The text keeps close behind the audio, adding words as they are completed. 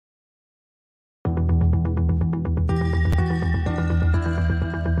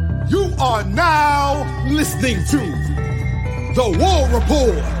You are now listening to the War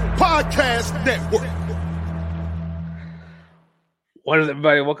Report Podcast Network. What is it,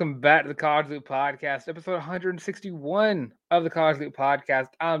 everybody? Welcome back to the College Loop Podcast, episode 161 of the College Loop Podcast.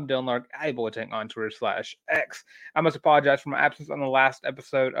 I'm Dylan Lark, a bulletin on Twitter/X. I must apologize for my absence on the last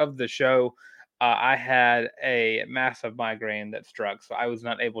episode of the show. I had a massive migraine that struck, so I was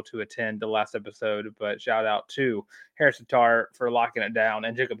not able to attend the last episode, but shout out to Harrison Tarr for locking it down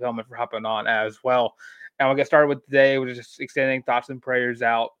and Jacob Hillman for hopping on as well. And we'll get started with today. We're just extending thoughts and prayers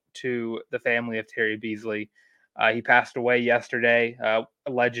out to the family of Terry Beasley. He passed away yesterday, a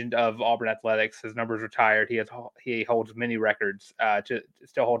legend of Auburn athletics. His number's retired. He holds many records,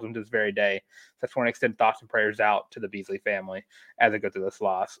 still holds them to this very day. So I just want to extend thoughts and prayers out to the Beasley family as they go through this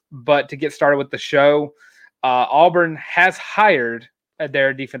loss. But to get started with the show, Auburn has hired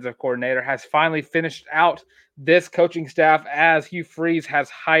their defensive coordinator, has finally finished out this coaching staff as Hugh Freeze has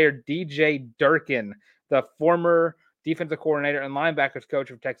hired DJ Durkin, the former defensive coordinator and linebackers coach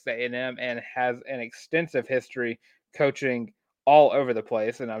of Texas A&M, and has an extensive history coaching all over the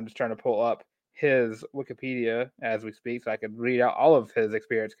place. And I'm just trying to pull up his Wikipedia as we speak so I can read out all of his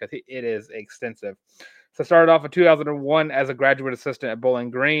experience because it is extensive. So started off in 2001 as a graduate assistant at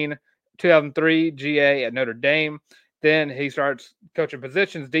Bowling Green, 2003 GA at Notre Dame. Then he starts coaching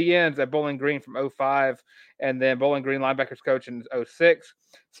positions, DNs at Bowling Green from 2005, and then Bowling Green linebackers coach in 2006.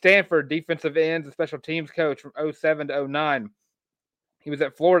 Stanford defensive ends and special teams coach from 2007 to 2009. He was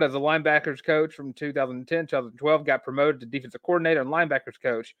at Florida as a linebackers coach from 2010 to 2012, got promoted to defensive coordinator and linebackers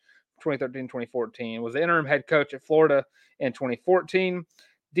coach 2013-2014. Was the interim head coach at Florida in 2014,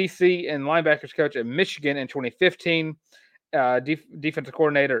 DC and linebackers coach at Michigan in 2015. Defensive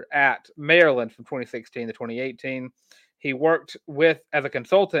coordinator at Maryland from 2016 to 2018. He worked as a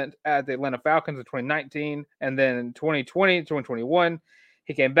consultant at the Atlanta Falcons in 2019, and then in 2020 to 2021,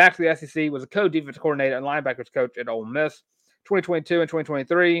 he came back to the SEC, was a co-defensive coordinator and linebackers coach at Ole Miss. 2022 and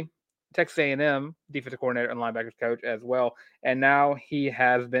 2023, Texas A&M defensive coordinator and linebackers coach as well, and now he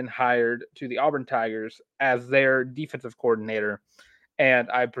has been hired to the Auburn Tigers as their defensive coordinator, and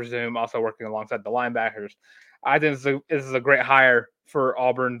I presume also working alongside the linebackers. I think this is a great hire for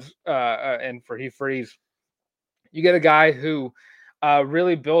Auburn's and for Hugh Freeze. You get a guy who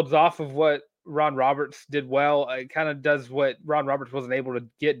really builds off of what Ron Roberts did well. It kind of does what Ron Roberts wasn't able to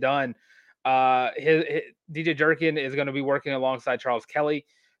get done. His DJ Durkin is going to be working alongside Charles Kelly,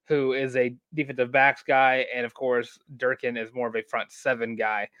 who is a defensive backs guy, and of course Durkin is more of a front seven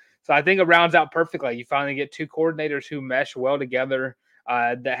guy. So I think it rounds out perfectly. You finally get two coordinators who mesh well together.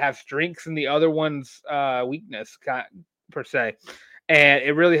 That have strengths in the other one's weakness, per se. And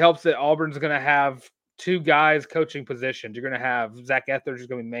it really helps that Auburn's going to have two guys coaching positions. You're going to have Zach Etheridge, who's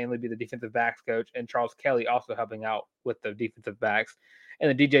going to mainly be the defensive backs coach, and Charles Kelly also helping out with the defensive backs, and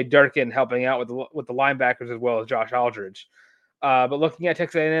then DJ Durkin helping out with the linebackers as well as Josh Aldridge. But looking at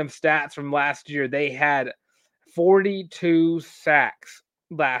Texas A&M stats from last year, they had 42 sacks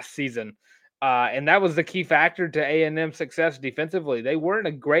last season. And that was the key factor to A&M's success defensively. They weren't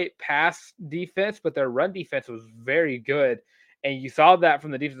a great pass defense, but their run defense was very good. And you saw that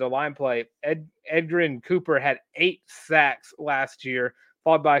from the defensive line play. Edgerrin Cooper had 8 sacks last year,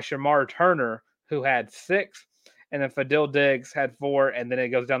 followed by Shamar Turner, who had 6. And then Fadil Diggs had 4. And then it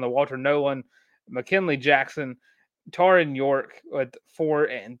goes down to Walter Nolan, McKinley Jackson, Taron York with 4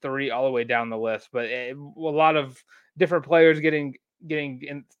 and 3 all the way down the list. But a lot of different players getting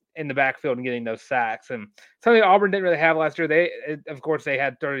in the backfield and getting those sacks, and something Auburn didn't really have last year. Of course, they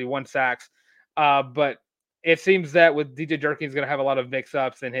had 31 sacks, but it seems that with DJ Durkin, he's going to have a lot of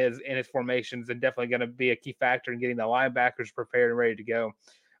mix-ups in his formations, and definitely going to be a key factor in getting the linebackers prepared and ready to go.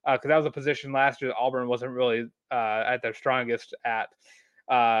 Because that was a position last year that Auburn wasn't really at their strongest at.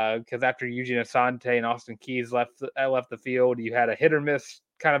 Because after Eugene Asante and Austin Keys left the field, you had a hit or miss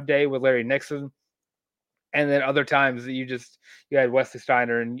kind of day with Larry Nixon. And then other times you had Wesley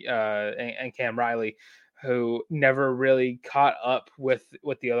Steiner and Cam Riley, who never really caught up with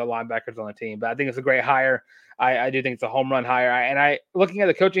the other linebackers on the team. But I think it's a great hire. I do think it's a home run hire. Looking at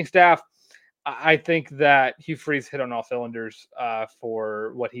the coaching staff, I think that Hugh Freeze hit on all cylinders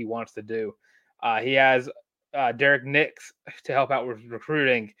for what he wants to do. He has Derek Nix to help out with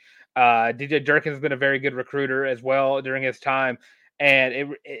recruiting. DJ Durkin has been a very good recruiter as well during his time.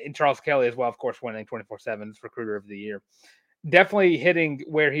 And Charles Kelly as well, of course, winning 24/7's Recruiter of the Year. Definitely hitting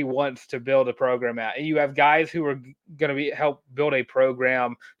where he wants to build a program at. You have guys who are going to help build a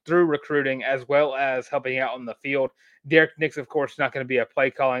program through recruiting as well as helping out on the field. Derek Nix, of course, not going to be a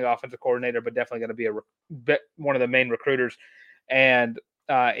play-calling offensive coordinator, but definitely going to be one of the main recruiters. And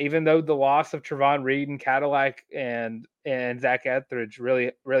even though the loss of Trevon Reed and Cadillac and and Zach Etheridge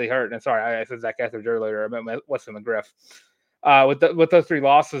really, really hurt. And sorry, I said Zach Etheridge earlier. I meant Wesley McGriff. With those 3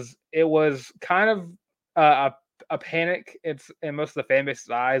 losses, it was kind of a panic. It's in most of the fan base's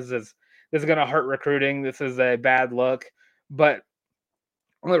eyes is this is going to hurt recruiting. This is a bad look. But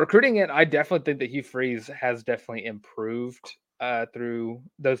on the recruiting end, I definitely think that Hugh Freeze has definitely improved through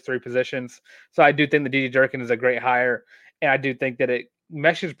those 3 positions. So I do think that DJ Durkin is a great hire, and I do think that it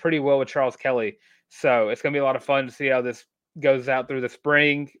meshes pretty well with Charles Kelly. So it's going to be a lot of fun to see how this goes out through the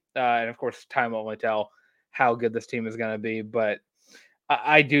spring. And of course, time will only tell how good this team is going to be. But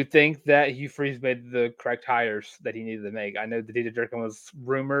I do think that Hugh Freeze made the correct hires that he needed to make. I know that DJ Durkin was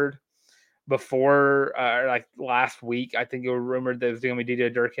rumored before, like last week. I think it was rumored that it was going to be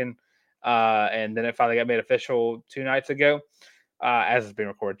DJ Durkin. And then it finally got made official 2 nights ago, as it's been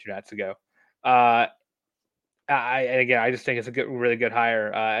recorded 2 nights ago. I just think it's a really good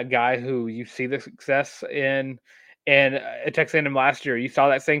hire. A guy who you see the success in Texas A&M last year. You saw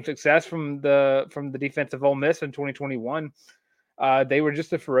that same success from the defense of Ole Miss in 2021. They were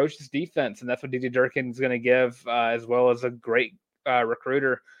just a ferocious defense, and that's what DJ Durkin is going to give, as well as a great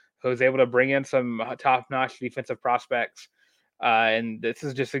recruiter who's able to bring in some top-notch defensive prospects. And this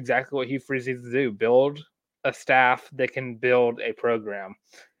is just exactly what Hugh Freeze needs to do: build a staff that can build a program,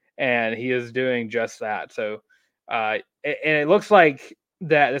 and he is doing just that. So. And it looks like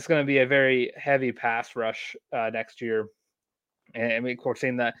that it's going to be a very heavy pass rush next year. And we, of course,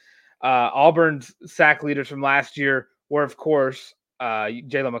 seen that Auburn's sack leaders from last year were, of course,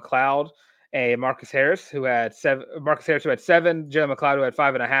 Jalen McLeod and Marcus Harris, who had 7. Marcus Harris, who had 7. Jalen McLeod, who had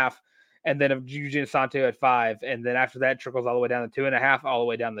 5.5. And then Eugene Asante, who had 5. And then after that, trickles all the way down to 2.5, all the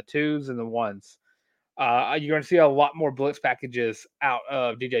way down to 2s and the 1s. You're going to see a lot more blitz packages out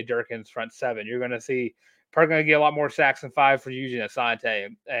of DJ Durkin's front 7. You're going to see probably going to get a lot more sacks than 5 for Eugene Asante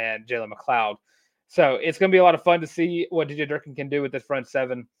and Jalen McLeod. So it's going to be a lot of fun to see what DJ Durkin can do with this front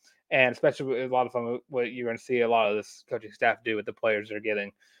 7, and especially a lot of fun with what you're going to see a lot of this coaching staff do with the players they're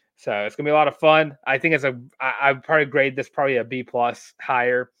getting. So it's going to be a lot of fun. I think I'd probably grade this probably a B+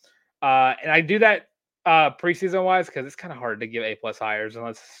 hire. And I do that preseason wise because it's kind of hard to give A+ hires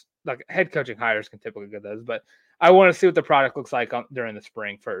unless like head coaching hires can typically get those. But I want to see what the product looks like during the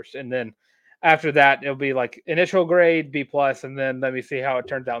spring first, and then after that, it'll be like initial grade B+, and then let me see how it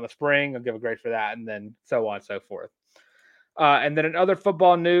turns out in the spring. I'll give a grade for that, and then so on and so forth. And then in other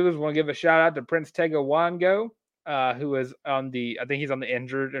football news, we want to give a shout out to Prince Tega Wango, who is I think he's on the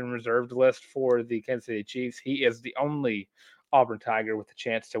injured and reserved list for the Kansas City Chiefs. He is the only Auburn Tiger with a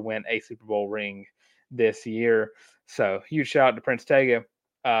chance to win a Super Bowl ring this year. So huge shout out to Prince Tega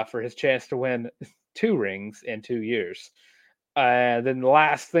for his chance to win 2 rings in 2 years. Then the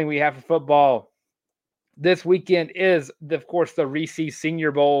last thing we have for football this weekend is, of course, the Reese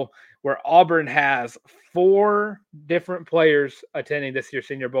Senior Bowl, where Auburn has 4 different players attending this year's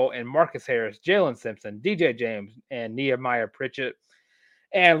Senior Bowl, and Marcus Harris, Jalen Simpson, DJ James, and Nehemiah Pritchett.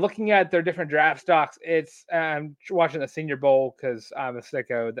 And looking at their different draft stocks, I'm watching the Senior Bowl because I'm a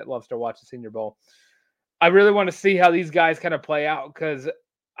sicko that loves to watch the Senior Bowl. I really want to see how these guys kind of play out because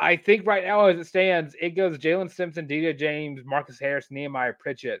I think right now, as it stands, it goes Jalen Simpson, DJ James, Marcus Harris, Nehemiah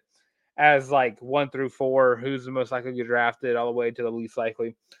Pritchett as like 1 through 4, who's the most likely to get drafted, all the way to the least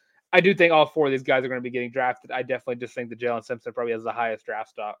likely. I do think all 4 of these guys are going to be getting drafted. I definitely just think that Jalen Simpson probably has the highest draft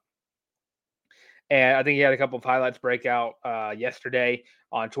stock. And I think he had a couple of highlights break out yesterday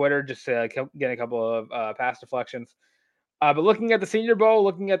on Twitter, just getting a couple of pass deflections. But looking at the Senior Bowl,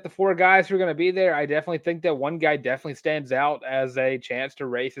 looking at the 4 guys who are going to be there, I definitely think that one guy definitely stands out as a chance to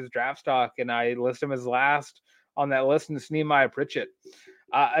raise his draft stock, and I list him as last on that list, and it's Nehemiah Pritchett,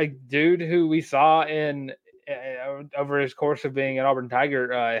 a dude who we saw over his course of being an Auburn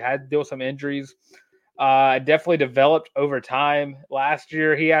Tiger had to deal with some injuries. Definitely developed over time. Last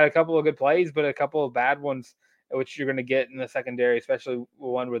year, he had a couple of good plays, but a couple of bad ones, which you're going to get in the secondary, especially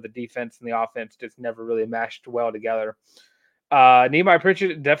one where the defense and the offense just never really meshed well together. Nehemiah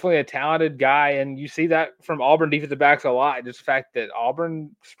Pritchett, definitely a talented guy, and you see that from Auburn defensive backs a lot. Just the fact that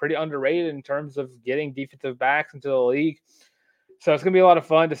Auburn is pretty underrated in terms of getting defensive backs into the league. So it's going to be a lot of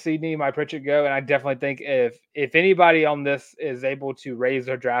fun to see Nehemiah Pritchett go, and I definitely think if anybody on this is able to raise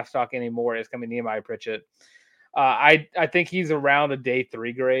their draft stock anymore, it's going to be Nehemiah Pritchett. I think he's around a day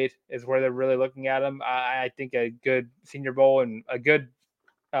 3 grade is where they're really looking at him. I think a good Senior Bowl and a good,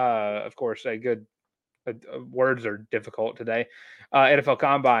 of course, a good words are difficult today. NFL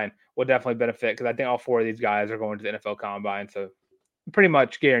Combine will definitely benefit because I think all 4 of these guys are going to the NFL Combine, so pretty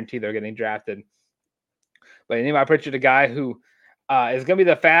much guarantee they're getting drafted. But Nehemiah Pritchett, a guy who is going to be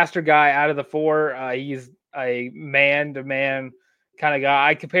the faster guy out of the 4. He's a man-to-man kind of guy.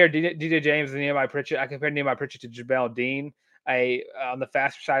 I compared DJ James and Nehemiah Pritchett. I compared Nehemiah Pritchett to Jamel Dean. On the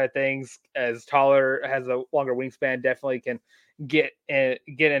faster side of things, as taller, has a longer wingspan, definitely can get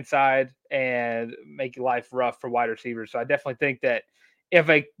inside and make life rough for wide receivers. So I definitely think that if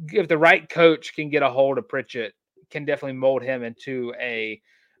the right coach can get a hold of Pritchett, can definitely mold him into I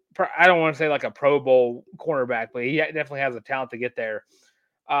don't want to say like a Pro Bowl cornerback, but he definitely has the talent to get there.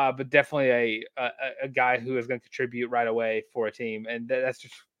 But definitely a guy who is going to contribute right away for a team. And that's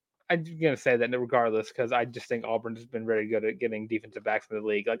just, I'm going to say that regardless, because I just think Auburn has been very good at getting defensive backs in the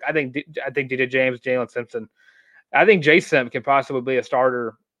league. Like I think DJ James, Jalen Simpson, I think J-Sim can possibly be a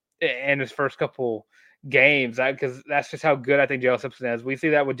starter in his first couple games, because that's just how good I think Jalen Simpson is. We see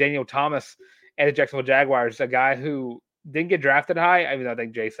that with Daniel Thomas and the Jacksonville Jaguars, a guy who didn't get drafted high. I mean, I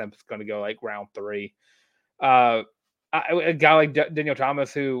think J-Sim is going to go like round 3. A guy like Daniel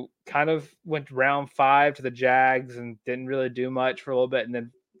Thomas, who kind of went round 5 to the Jags and didn't really do much for a little bit, and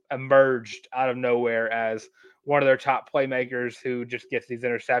then emerged out of nowhere as one of their top playmakers who just gets these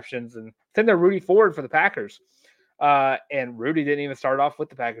interceptions. And then they're Rudy Ford for the Packers. And Rudy didn't even start off with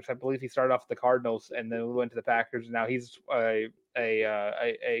the Packers. I believe he started off with the Cardinals and then went to the Packers. And now he's a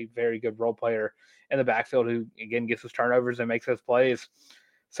very good role player in the backfield who, again, gets his turnovers and makes those plays.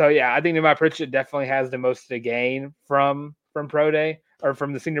 So, yeah, I think Nehemiah Pritchett definitely has the most to gain from Pro Day or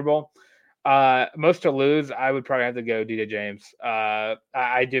from the Senior Bowl. Most to lose, I would probably have to go DJ James. I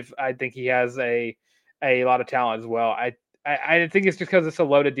think he has a lot of talent as well. I think it's just because it's a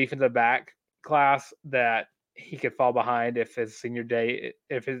loaded defensive back class that he could fall behind if his senior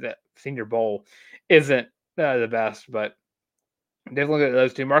Senior Bowl isn't the best. But definitely look at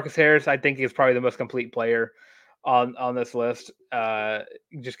those two. Marcus Harris, I think, is probably the most complete player on this list,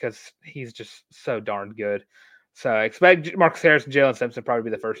 just because he's just so darn good. So I expect Marcus Harris and Jalen Simpson probably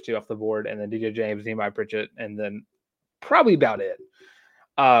be the first 2 off the board, and then DJ James, Nehemiah Pritchett, and then probably about it.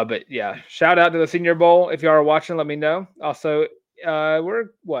 But yeah, shout out to the Senior Bowl. If you are watching, let me know. Also, we're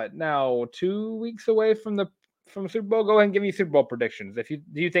now 2 weeks away from the Super Bowl. Go ahead and give me Super Bowl predictions. Do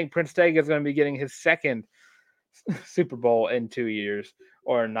you think Prince Tega is going to be getting his second Super Bowl in 2 years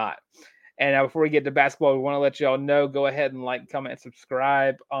or not? And now, before we get to basketball, we want to let you all know, go ahead and like, comment, and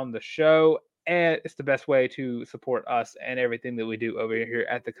subscribe on the show. And it's the best way to support us and everything that we do over here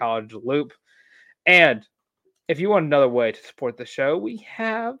at the College Loop. And if you want another way to support the show, we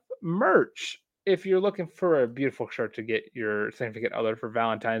have merch. If you're looking for a beautiful shirt to get your significant other for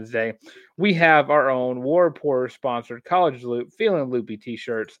Valentine's Day, we have our own War Report sponsored College Loop Feeling Loopy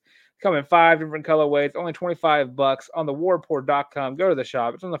t-shirts. Come in 5 different colorways, only $25 on the warreport.com. Go to the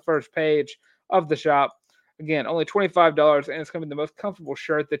shop. It's on the first page of the shop. Again, only $25, and it's going to be the most comfortable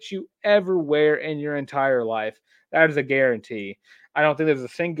shirt that you ever wear in your entire life. That is a guarantee. I don't think there's a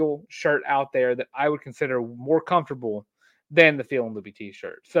single shirt out there that I would consider more comfortable than the Feeling Loopy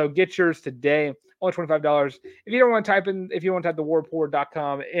t-shirt. So get yours today, only $25. If you want to type the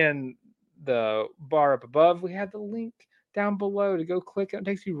warreport.com in the bar up above, we have the link down below to go click it. It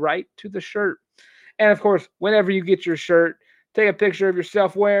takes you right to the shirt. And of course, whenever you get your shirt, take a picture of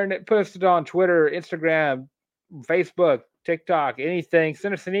yourself wearing it, post it on Twitter, Instagram, Facebook, TikTok, anything.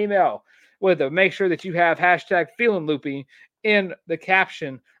 Send us an email with it. Make sure that you have hashtag Feeling Loopy in the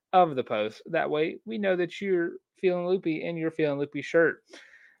caption of the post. That way we know that you're feeling loopy in your Feeling Loopy shirt.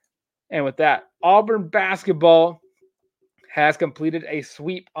 And with that, Auburn basketball has completed a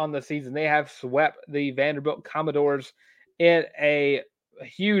sweep on the season. They have swept the Vanderbilt Commodores in a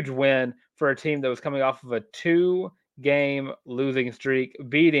huge win for a team that was coming off of a 2-game losing streak,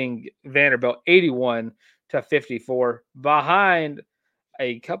 beating Vanderbilt 81-54. Behind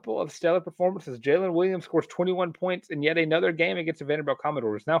a couple of stellar performances, Jalen Williams scores 21 points in yet another game against the Vanderbilt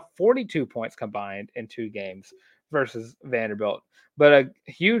Commodores. Now 42 points combined in 2 games versus Vanderbilt. But a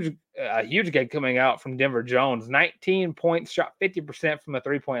huge game coming out from Denver Jones. 19 points, shot 50% from the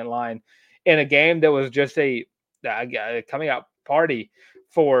 3-point line in a game that was just a coming out party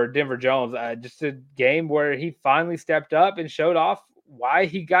for Denver Jones. Just a game where he finally stepped up and showed off why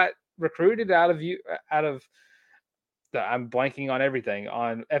he got recruited out of I'm blanking on everything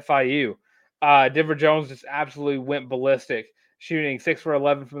on FIU. Denver Jones just absolutely went ballistic, shooting 6 for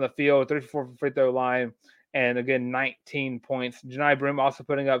 11 from the field, 3 for 4 from free throw line, and again 19 points. Janai Broome also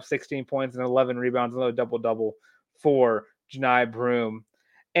putting up 16 points and 11 rebounds, another double for Janai Broome.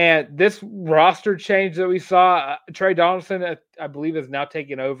 And this roster change that we saw, Trey Donaldson, I believe, is now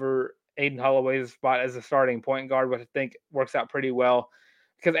taking over Aiden Holloway's spot as a starting point guard, which I think works out pretty well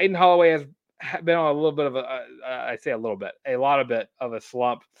because Aiden Holloway has been on a little bit of a lot of a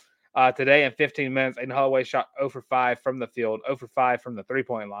slump. Today in 15 minutes, Aiden Holloway shot 0 for 5 from the field, 0 for 5 from the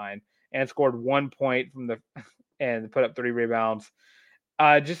 3-point line, and scored 1 point and put up 3 rebounds.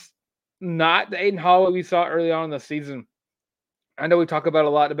 Just not the Aiden Holloway we saw early on in the season. I know we talk about a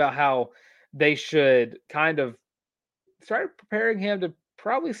lot about how they should kind of start preparing him to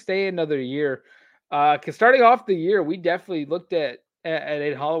probably stay another year. Because starting off the year, we definitely looked at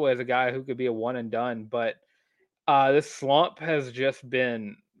Aiden Holloway as a guy who could be a one and done, but this slump has just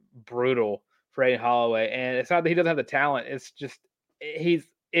been brutal for Aiden Holloway, and it's not that he doesn't have the talent. It's just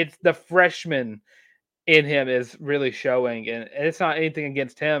it's the freshman in him is really showing, and it's not anything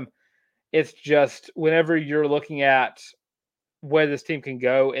against him. It's just whenever you're looking at where this team can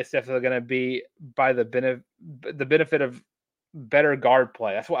go, it's definitely going to be by the benefit of better guard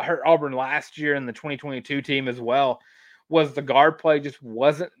play. That's what hurt Auburn last year in the 2022 team as well, was the guard play just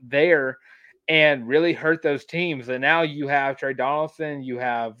wasn't there and really hurt those teams. And now you have Trey Donaldson, you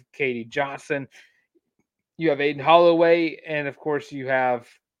have Katie Johnson, you have Aiden Holloway, and of course you have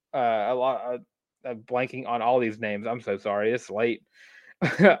a lot of blanking on all these names. I'm so sorry. It's late.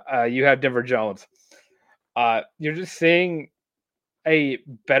 You have Denver Jones. You're just seeing a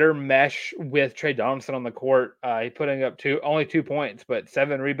better mesh with Trey Donaldson on the court. He putting up only 2 points, but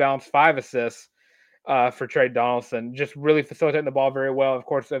 7 rebounds, 5 assists for Trey Donaldson. Just really facilitating the ball very well. Of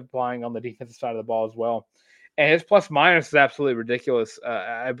course, applying on the defensive side of the ball as well. And his plus minus is absolutely ridiculous.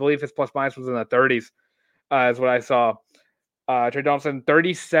 I believe his plus minus was in the 30s, is what I saw. Trey Donaldson,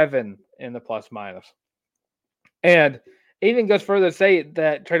 37 in the plus minus. And it even goes further to say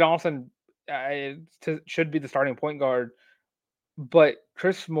that Trey Donaldson should be the starting point guard. But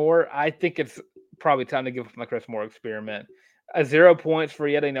Chris Moore, I think it's probably time to give up my Chris Moore experiment. 0 points for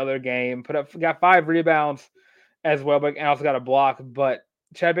yet another game. Got 5 rebounds as well, but and also got a block. But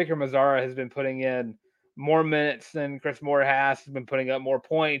Chad Baker-Mazara has been putting in more minutes than Chris Moore has. Has been putting up more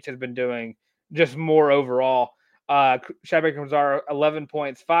points. Has been doing just more overall. Chad Baker-Mazara, 11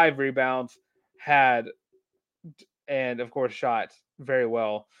 points, 5 rebounds, and of course shot very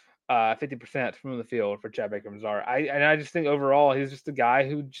well. 50% from the field for Chad Baker-Mazara. I just think overall he's just a guy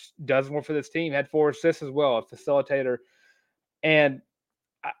who just does more for this team. Had 4 assists as well, a facilitator. And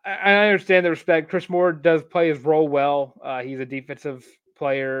I understand the respect. Chris Moore does play his role well. He's a defensive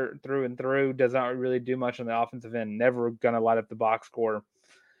player through and through. Does not really do much on the offensive end. Never gonna light up the box score.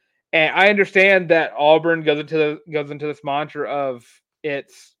 And I understand that Auburn goes into this mantra of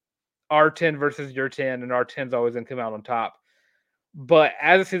it's our 10 versus your 10, and our 10's always gonna come out on top. But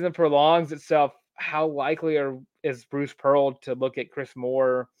as the season prolongs itself, how likely is Bruce Pearl to look at Chris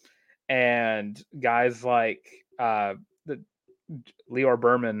Moore and guys like Lior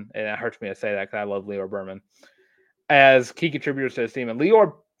Berman, and it hurts me to say that because I love Lior Berman, as key contributors to his team. And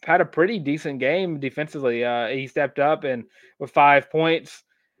Lior had a pretty decent game defensively. He stepped up and with 5 points.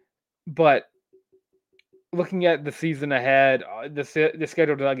 But looking at the season ahead, the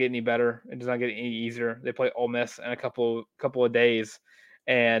schedule does not get any better. It does not get any easier. They play Ole Miss in a couple of days,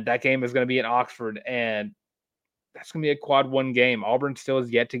 and that game is going to be in Oxford, and that's going to be a quad 1 game. Auburn still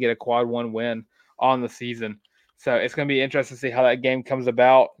has yet to get a quad 1 win on the season. So it's going to be interesting to see how that game comes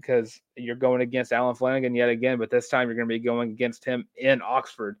about, because you're going against Allen Flanagan yet again, but this time you're going to be going against him in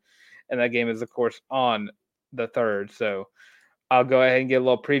Oxford, and that game is, of course, on the 3rd. So I'll go ahead and get a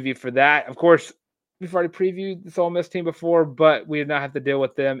little preview for that. Of course, we've already previewed this Ole Miss team before, but we did not have to deal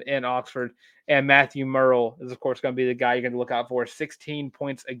with them in Oxford. And Matthew Murrell is, of course, going to be the guy you're going to look out for. 16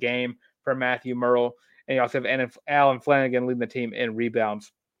 points a game for Matthew Murrell. And you also have Allen Flanagan leading the team in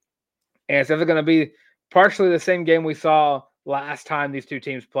rebounds. And it's definitely going to be partially the same game we saw last time these two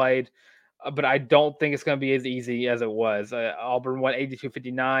teams played, but I don't think it's going to be as easy as it was. Auburn won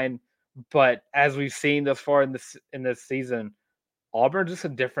 82-59, but as we've seen thus far in this season, Auburn's just a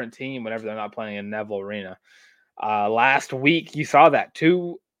different team whenever they're not playing in Neville Arena. Last week, you saw that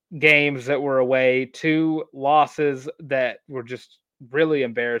 2 games that were away, 2 losses that were just really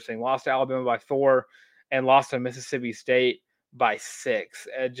embarrassing. Lost to Alabama by 4 and lost to Mississippi State by 6.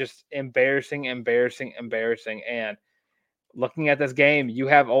 Just embarrassing. And looking at this game, you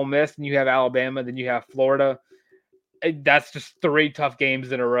have Ole Miss, and you have Alabama, then you have Florida. That's just 3 tough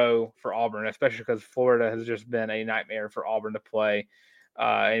games in a row for Auburn, especially because Florida has just been a nightmare for Auburn to play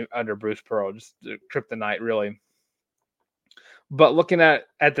under Bruce Pearl. Just kryptonite, really. But looking at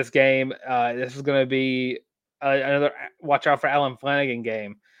this game, this is going to be another watch out for Allen Flanagan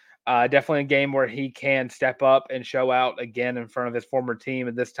game. Definitely a game where he can step up and show out again in front of his former team.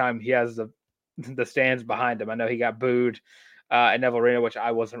 And this time he has the stands behind him. I know he got booed at Neville Arena, which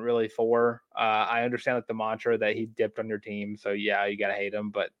I wasn't really for. I understand like the mantra that he dipped on your team, so yeah, you gotta hate him,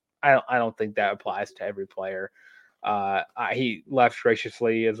 but I don't think that applies to every player. He left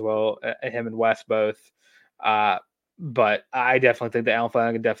graciously as well, him and Wes both. But I definitely think that Allen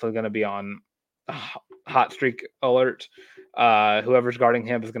Flanagan definitely going to be on hot streak alert. Whoever's guarding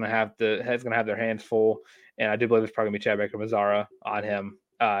him is going to have their hands full, and I do believe it's probably going to be Chad Baker-Mazara on him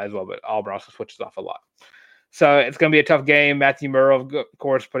as well. But Auburn also switches off a lot, so it's going to be a tough game. Matthew Murrow, of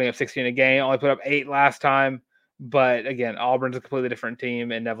course, putting up 16 a game, only put up 8 last time, but again, Auburn's a completely different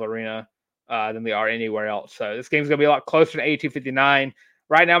team in Neville Arena than they are anywhere else. So this game's going to be a lot closer to 82-59.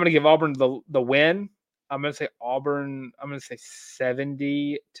 Right now, I'm going to give Auburn the win. I'm going to say Auburn. I'm going to say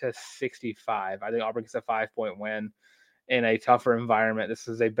 70-65. I think Auburn gets a 5-point win in a tougher environment. This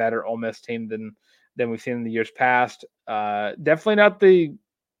is a better Ole Miss team than we've seen in the years past. Definitely not the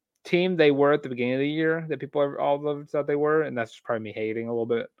team they were at the beginning of the year that people all thought they were, and that's probably me hating a little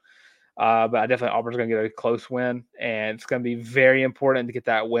bit. But I definitely Auburn's going to get a close win, and it's going to be very important to get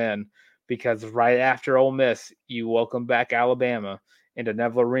that win because right after Ole Miss, you welcome back Alabama into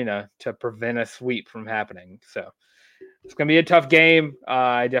Neville Arena to prevent a sweep from happening. So it's going to be a tough game.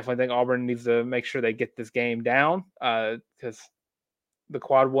 I definitely think Auburn needs to make sure they get this game down because the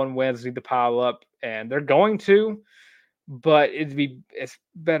quad one wins need to pile up, and they're going to, but it's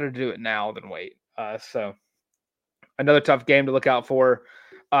better to do it now than wait. So another tough game to look out for.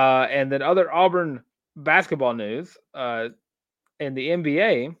 And then other Auburn basketball news in the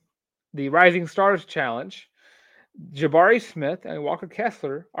NBA, the Rising Stars Challenge. Jabari Smith and Walker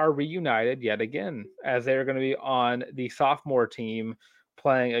Kessler are reunited yet again as they're going to be on the sophomore team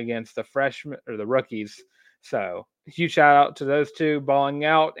playing against the freshmen or the rookies. So huge shout out to those two balling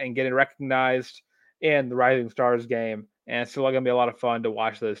out and getting recognized in the Rising Stars game. And it's still going to be a lot of fun to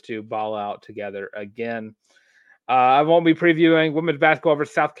watch those two ball out together again. I won't be previewing women's basketball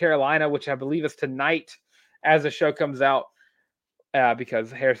versus South Carolina, which I believe is tonight as the show comes out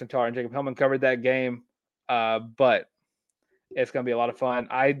because Harrison Tarr and Jacob Hillman covered that game. But it's going to be a lot of fun.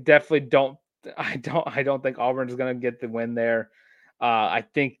 I definitely don't think Auburn is going to get the win there. I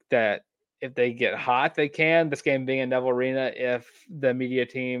think that if they get hot, they can. This game being in Neville Arena, if the media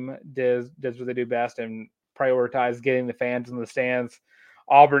team does what they do best and prioritize getting the fans in the stands.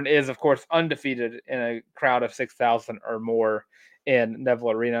 Auburn is, of course, undefeated in a crowd of 6,000 or more in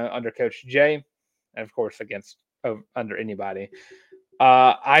Neville Arena under Coach Jay, and of course under anybody.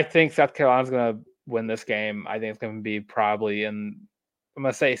 I think South Carolina's going to win this game. I think it's going to be probably I'm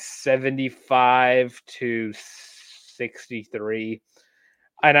going to say 75-63.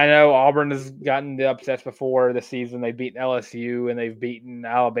 And I know Auburn has gotten the upsets before this season. They've beaten LSU and they've beaten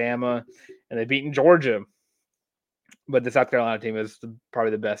Alabama and they've beaten Georgia. But the South Carolina team is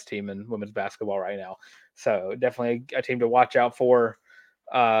probably the best team in women's basketball right now. So definitely a team to watch out for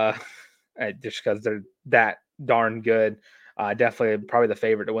just because they're that darn good. Definitely probably the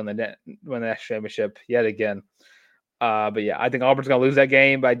favorite to win the national championship yet again. But yeah, I think Auburn's going to lose that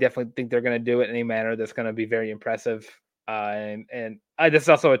game, but I definitely think they're going to do it in a manner that's going to be very impressive. And this is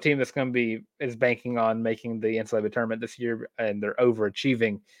also a team that's going to is banking on making the NCAA tournament this year, and they're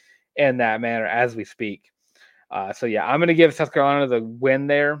overachieving in that manner as we speak. So yeah, I'm going to give South Carolina the win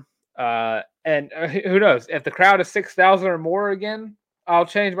there. And who knows if the crowd is 6,000 or more again, I'll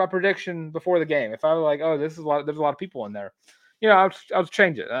change my prediction before the game. If I was like, oh, there's a lot of people in there, I'll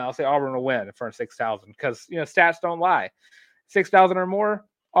change it. I'll say Auburn will win in front of 6,000 because stats don't lie. 6,000 or more,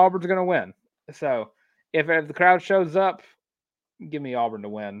 Auburn's going to win. So if the crowd shows up, give me Auburn to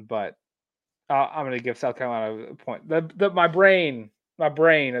win. But I'm going to give South Carolina a point. My brain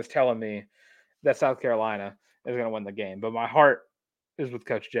is telling me that South Carolina is going to win the game, but my heart is with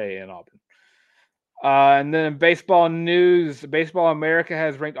Coach Jay and Auburn. And then in baseball news, Baseball America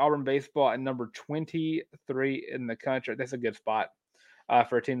has ranked Auburn baseball at number 23 in the country. That's a good spot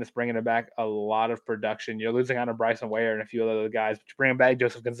for a team that's bringing back a lot of production. You're losing out on Bryson Ware and a few other guys, but you're bringing back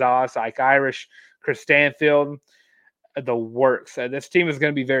Joseph Gonzalez, Ike Irish, Chris Stanfield, the works. This team is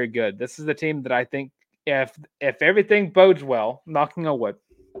going to be very good. This is the team that I think if everything bodes well, knocking on wood,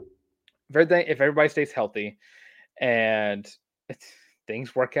 if everybody stays healthy and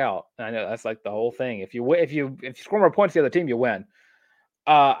things work out. I know that's like the whole thing. If you score more points the other team, you win.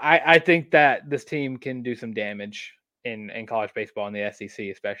 I think that this team can do some damage in college baseball in the SEC,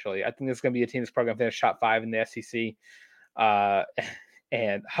 especially. I think this is going to be a team that's probably going to finish top 5 in the SEC,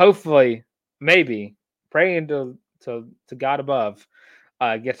 and hopefully, maybe praying to God above,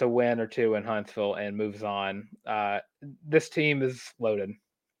 gets a win or two in Huntsville and moves on. This team is loaded.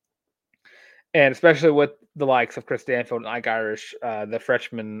 And especially with the likes of Chris Stanfield and Ike Irish, the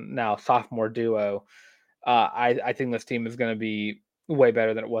freshman, now sophomore duo, I think this team is going to be way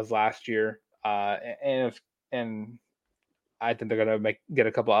better than it was last year. And I think they're going to get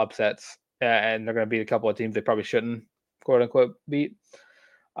a couple of upsets, and they're going to beat a couple of teams they probably shouldn't, quote unquote, beat.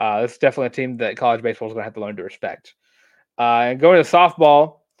 This is definitely a team that college baseball is going to have to learn to respect. And going to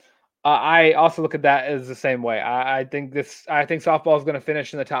softball, I also look at that as the same way. I think softball is going to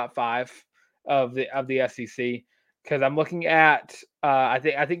finish in the top 5 of the SEC, because I'm looking at I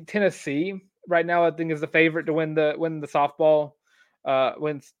think Tennessee right now I think is the favorite to win the softball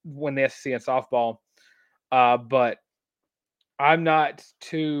win the SEC in softball. But I'm not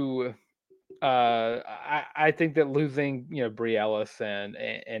too. I think that losing Brie Ellis and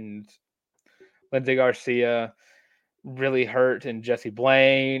Lindsey Garcia really hurt, and Jesse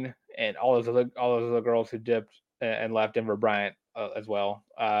Blaine and all those other girls who dipped and left, Denver Bryant as well.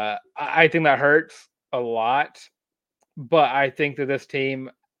 I think that hurts a lot, but I think that this team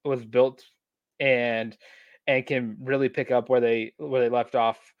was built and can really pick up where they left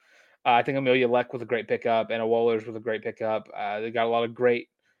off. I think Amelia Leck was a great pickup, and Wohlers was a great pickup. They got a lot of great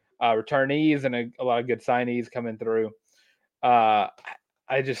returnees and a lot of good signees coming through. I'm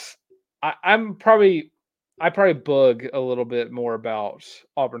probably bug a little bit more about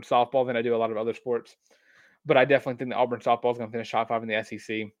Auburn softball than I do a lot of other sports, but I definitely think that Auburn softball is going to finish top 5 in the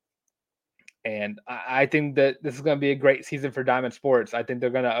SEC. And I think that this is going to be a great season for Diamond Sports. I think they're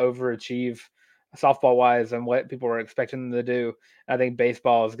going to overachieve softball wise and what people were expecting them to do. I think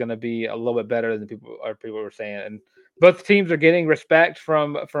baseball is going to be a little bit better than people were saying. And both teams are getting respect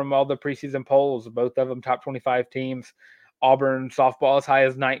from all the preseason polls. Both of them top 25 teams. Auburn softball as high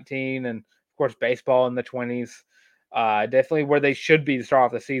as 19, and of course baseball in the 20s. Definitely where they should be to start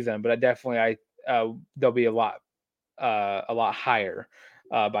off the season, but they'll be a lot higher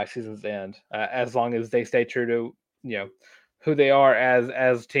by season's end, as long as they stay true to who they are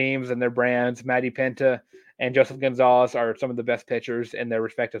as teams and their brands. Maddie Penta and Joseph Gonzalez are some of the best pitchers in their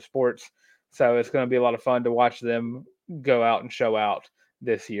respective sports, so it's going to be a lot of fun to watch them go out and show out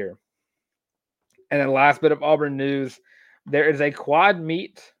this year. And then last bit of Auburn news, there is a quad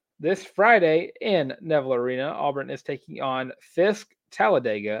meet this Friday in Neville Arena. Auburn is taking on Fisk,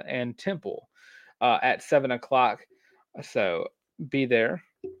 Talladega, and Temple at 7 o'clock. So be there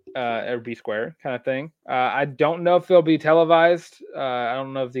or be square kind of thing. I don't know if they'll be televised. I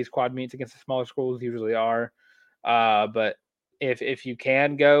don't know if these quad meets against the smaller schools usually are. But if you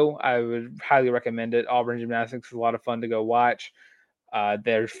can go, I would highly recommend it. Auburn Gymnastics is a lot of fun to go watch.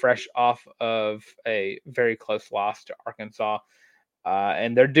 They're fresh off of a very close loss to Arkansas.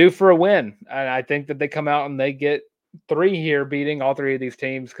 And they're due for a win. And I think that they come out and they get 3 here, beating all 3 of these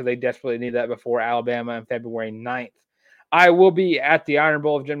teams, because they desperately need that before Alabama on February 9th. I will be at the Iron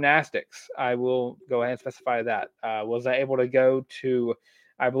Bowl of Gymnastics. I will go ahead and specify that. Was I able to go to,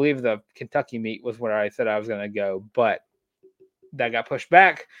 I believe the Kentucky meet was where I said I was going to go, but that got pushed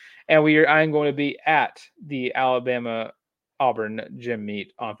back. And I'm going to be at the Alabama Auburn gym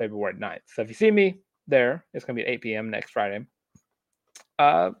meet on February 9th. So if you see me there, it's going to be at 8 p.m. next Friday.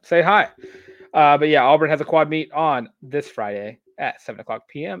 Say hi. But yeah, Auburn has a quad meet on this Friday at 7 o'clock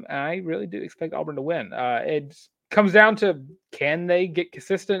p.m. And I really do expect Auburn to win. It comes down to, can they get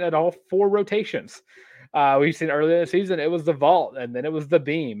consistent at all 4 rotations? We've seen earlier in the season, it was the vault, and then it was the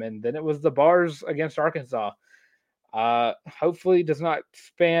beam, and then it was the bars against Arkansas. Hopefully does not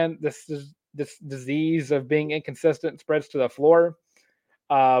span this disease of being inconsistent spreads to the floor.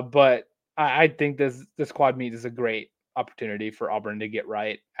 But I think this quad meet is a great opportunity for Auburn to get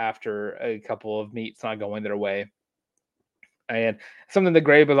right after a couple of meets not going their way. And something that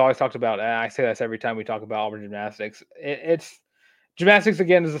Grabe has always talked about, and I say this every time we talk about Auburn gymnastics, it's gymnastics,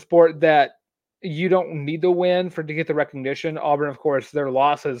 again, is a sport that you don't need to win to get the recognition. Auburn, of course, their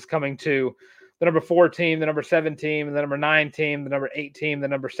losses coming to the number 4 team, the number 7 team, the number 9 team, the number 8 team, the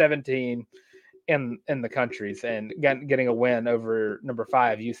number 17 in the countries, and getting a win over number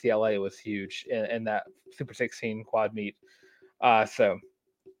 5 UCLA was huge in that Super 16 quad meet. So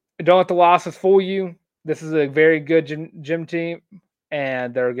don't let the losses fool you. This is a very good gym team,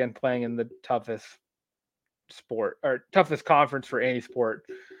 and they're again playing in the toughest sport or toughest conference for any sport,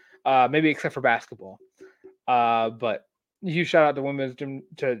 maybe except for basketball. But huge shout out to women's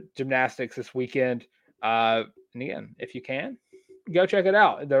gymnastics this weekend. And again, if you can, go check it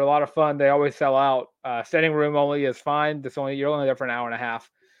out. They're a lot of fun. They always sell out. Standing room only is fine. You're only there for an hour and a half.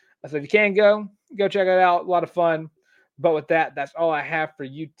 So if you can go check it out. A lot of fun. But with that, that's all I have for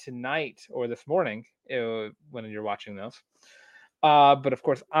you tonight or this morning when you're watching this. But of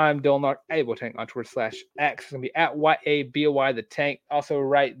course, I'm Dylan Lark, Able Tank on Twitter /X. It's going to be at YABOY the Tank. Also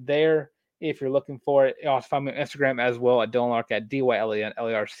right there, if you're looking for it. You also find me on Instagram as well at Dylan Lark at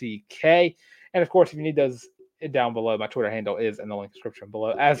DYLENLARCK. And of course, if you need those down below, my Twitter handle is in the link description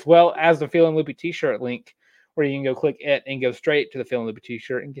below, as well as the Feeling Loopy t-shirt link, where you can go click it and go straight to the Feeling Loopy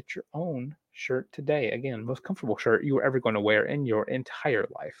t-shirt and get your own shirt today. Again, most comfortable shirt you are ever going to wear in your entire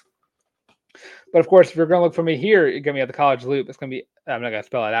life. But of course, if you're going to look for me here, you're going to be at the College Loop. It's going to be I'm not going to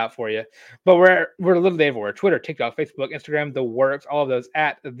spell it out for you, but we're a little bit everywhere. Twitter, TikTok, Facebook, Instagram, the works, all of those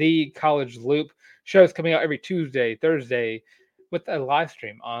at The College Loop. Shows coming out every Tuesday, Thursday, with a live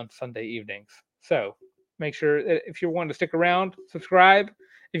stream on Sunday evenings. So make sure that if you're wanting to stick around, subscribe.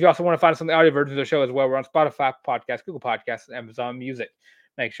 If you also want to find some of the audio versions of the show as well, we're on Spotify Podcasts, Google Podcasts, and Amazon Music.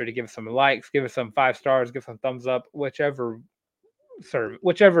 Make sure to give us some likes, give us some 5 stars, give us some thumbs up, whichever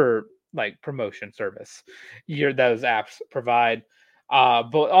like promotion service those apps provide.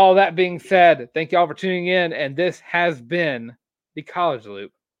 But all that being said, thank you all for tuning in, and this has been the College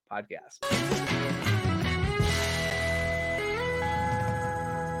Loop Podcast.